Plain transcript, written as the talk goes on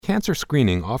cancer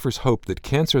screening offers hope that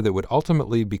cancer that would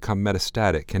ultimately become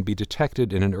metastatic can be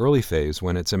detected in an early phase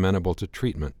when it's amenable to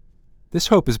treatment. This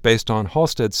hope is based on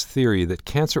Halstead's theory that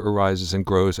cancer arises and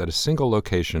grows at a single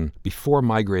location before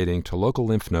migrating to local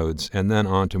lymph nodes and then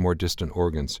on to more distant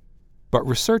organs. But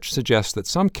research suggests that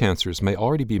some cancers may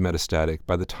already be metastatic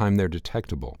by the time they're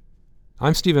detectable.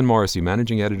 I'm Stephen Morrissey,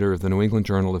 managing editor of the New England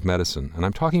Journal of Medicine, and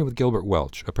I'm talking with Gilbert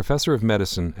Welch, a professor of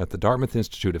medicine at the Dartmouth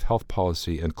Institute of Health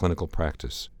Policy and Clinical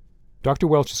Practice. Dr.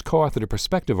 Welch has co-authored a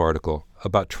perspective article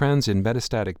about trends in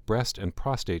metastatic breast and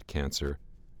prostate cancer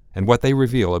and what they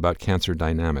reveal about cancer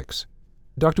dynamics.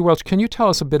 Dr. Welch, can you tell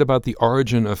us a bit about the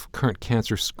origin of current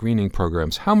cancer screening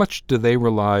programs? How much do they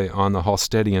rely on the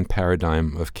Halstedian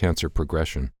paradigm of cancer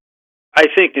progression? I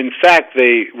think, in fact,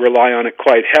 they rely on it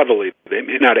quite heavily. They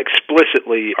may not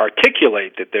explicitly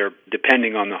articulate that they're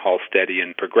depending on the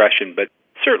Halstedian progression, but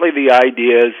certainly the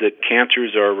idea is that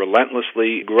cancers are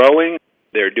relentlessly growing.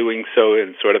 They're doing so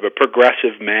in sort of a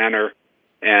progressive manner,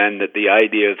 and that the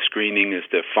idea of screening is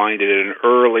to find it at an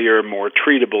earlier, more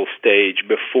treatable stage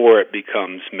before it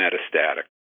becomes metastatic.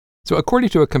 So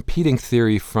according to a competing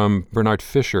theory from Bernard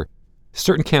Fisher,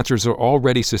 certain cancers are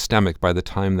already systemic by the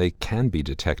time they can be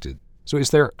detected. So is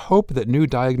there hope that new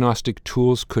diagnostic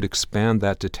tools could expand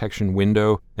that detection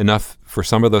window enough for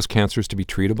some of those cancers to be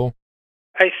treatable?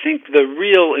 I think the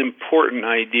real important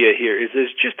idea here is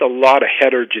there's just a lot of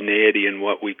heterogeneity in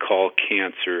what we call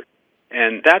cancer.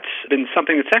 And that's been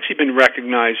something that's actually been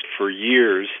recognized for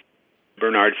years.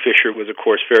 Bernard Fisher was, of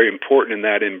course, very important in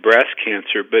that in breast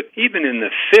cancer. But even in the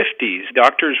 50s,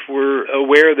 doctors were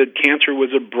aware that cancer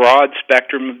was a broad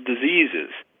spectrum of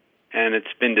diseases. And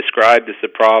it's been described as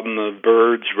the problem of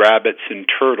birds, rabbits, and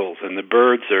turtles. And the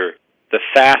birds are the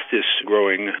fastest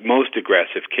growing, most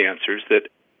aggressive cancers that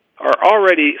are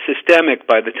already systemic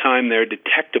by the time they're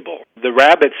detectable. The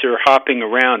rabbits are hopping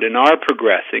around and are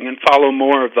progressing and follow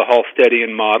more of the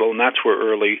Halstedian model, and that's where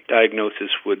early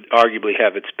diagnosis would arguably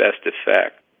have its best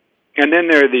effect. And then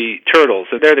there are the turtles,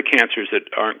 and they're the cancers that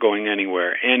aren't going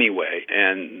anywhere anyway,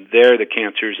 and they're the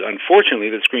cancers, unfortunately,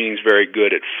 that screening is very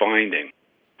good at finding.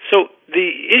 So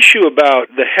the issue about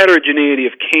the heterogeneity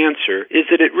of cancer is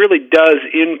that it really does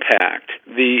impact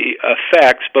the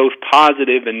effects, both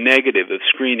positive and negative, of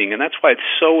screening. And that's why it's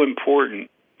so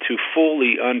important to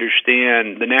fully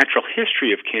understand the natural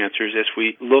history of cancers as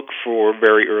we look for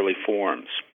very early forms.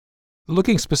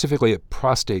 Looking specifically at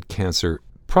prostate cancer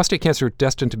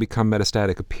destined to become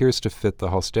metastatic appears to fit the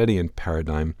Halstedian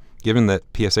paradigm, given that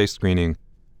PSA screening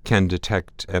can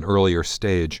detect an earlier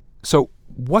stage. So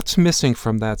what's missing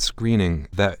from that screening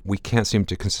that we can't seem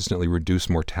to consistently reduce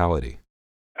mortality?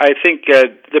 I think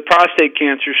the prostate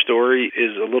cancer story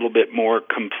is a little bit more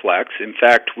complex. In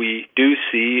fact, we do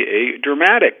see a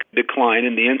dramatic decline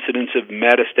in the incidence of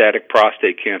metastatic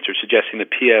prostate cancer, suggesting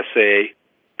that PSA,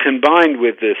 combined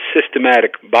with the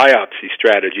systematic biopsy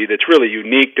strategy that's really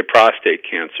unique to prostate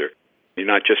cancer. You're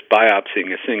not just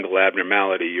biopsying a single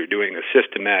abnormality, you're doing a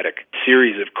systematic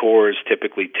series of cores,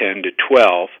 typically 10 to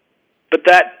 12. But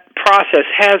that process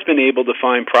has been able to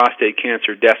find prostate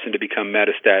cancer destined to become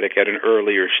metastatic at an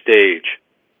earlier stage.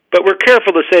 But we're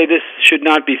careful to say this should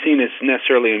not be seen as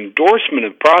necessarily an endorsement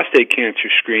of prostate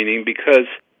cancer screening, because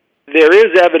there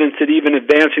is evidence that even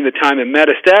advancing the time of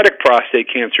metastatic prostate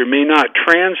cancer may not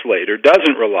translate or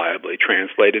doesn't reliably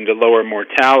translate into lower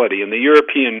mortality. And the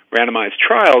European randomized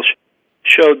trials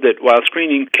showed that while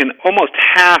screening can almost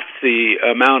half the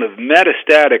amount of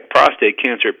metastatic prostate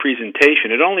cancer at presentation,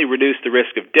 it only reduced the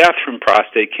risk of death from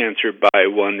prostate cancer by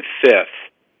 1/5.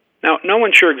 Now, no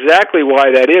one's sure exactly why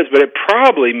that is, but it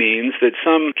probably means that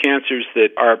some cancers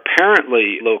that are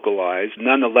apparently localized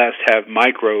nonetheless have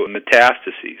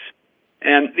micrometastases.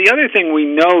 And the other thing we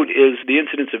note is the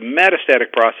incidence of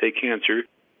metastatic prostate cancer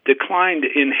declined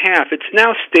in half. It's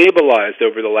now stabilized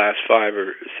over the last 5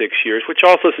 or 6 years, which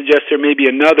also suggests there may be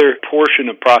another portion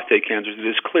of prostate cancers that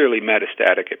is clearly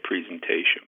metastatic at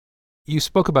presentation. You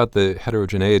spoke about the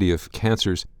heterogeneity of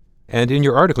cancers, and in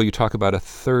your article you talk about a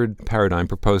third paradigm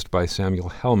proposed by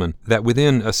Samuel Hellman, that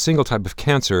within a single type of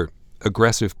cancer,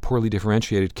 aggressive, poorly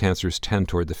differentiated cancers tend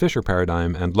toward the Fisher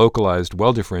paradigm, and localized,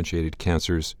 well-differentiated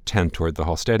cancers tend toward the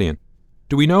Halstedian.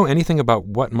 Do we know anything about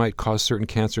what might cause certain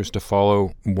cancers to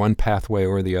follow one pathway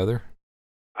or the other?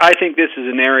 I think this is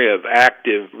an area of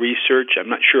active research. I'm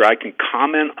not sure I can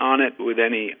comment on it with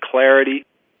any clarity,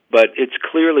 but it's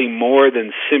clearly more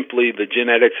than simply the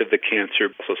genetics of the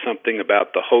cancer, so something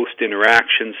about the host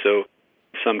interaction. So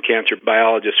some cancer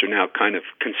biologists are now kind of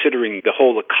considering the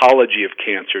whole ecology of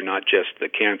cancer, not just the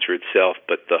cancer itself,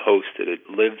 but the host that it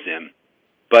lives in.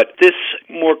 But this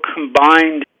more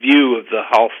combined view of the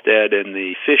Halstead and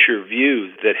the Fisher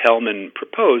view that Hellman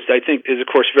proposed, I think, is, of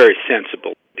course, very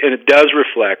sensible. And it does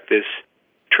reflect this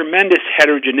tremendous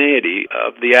heterogeneity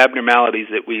of the abnormalities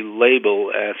that we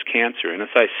label as cancer. And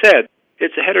as I said,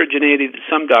 it's a heterogeneity that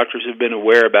some doctors have been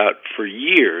aware about for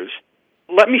years.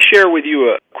 Let me share with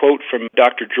you a quote from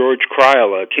Dr. George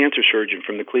Kreil, a cancer surgeon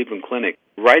from the Cleveland Clinic,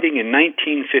 writing in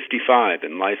 1955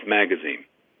 in Life magazine.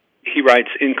 He writes,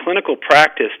 "In clinical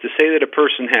practice, to say that a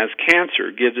person has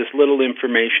cancer gives us little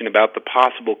information about the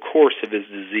possible course of his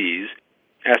disease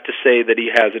as to say that he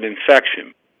has an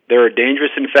infection. There are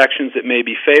dangerous infections that may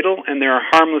be fatal, and there are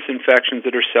harmless infections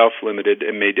that are self-limited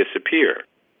and may disappear.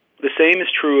 The same is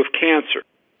true of cancer.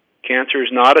 Cancer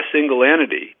is not a single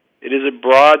entity. It is a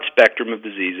broad spectrum of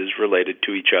diseases related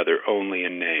to each other only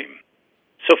in name."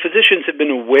 So physicians have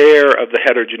been aware of the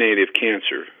heterogeneity of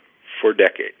cancer for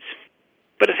decades.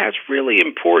 But it has really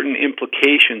important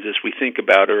implications as we think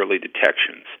about early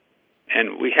detections.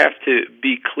 And we have to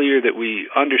be clear that we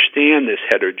understand this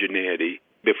heterogeneity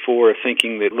before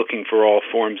thinking that looking for all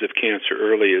forms of cancer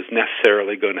early is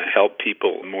necessarily going to help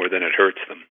people more than it hurts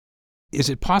them. Is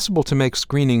it possible to make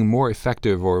screening more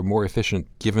effective or more efficient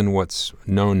given what's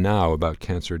known now about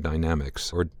cancer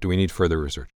dynamics, or do we need further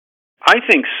research? I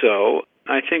think so.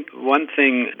 I think one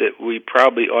thing that we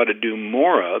probably ought to do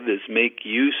more of is make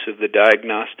use of the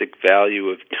diagnostic value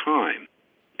of time.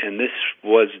 And this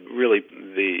was really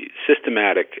the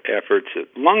systematic efforts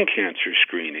at lung cancer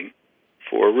screening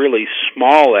for really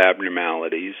small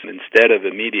abnormalities. Instead of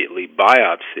immediately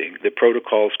biopsying, the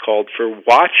protocols called for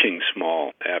watching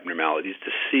small abnormalities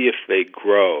to see if they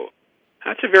grow.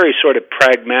 That's a very sort of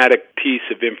pragmatic piece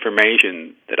of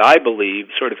information that I believe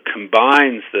sort of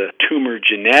combines the tumor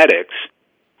genetics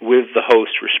with the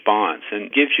host response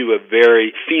and gives you a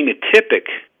very phenotypic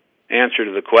answer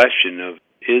to the question of,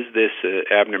 is this an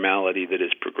abnormality that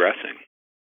is progressing?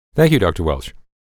 Thank you, Dr. Welch.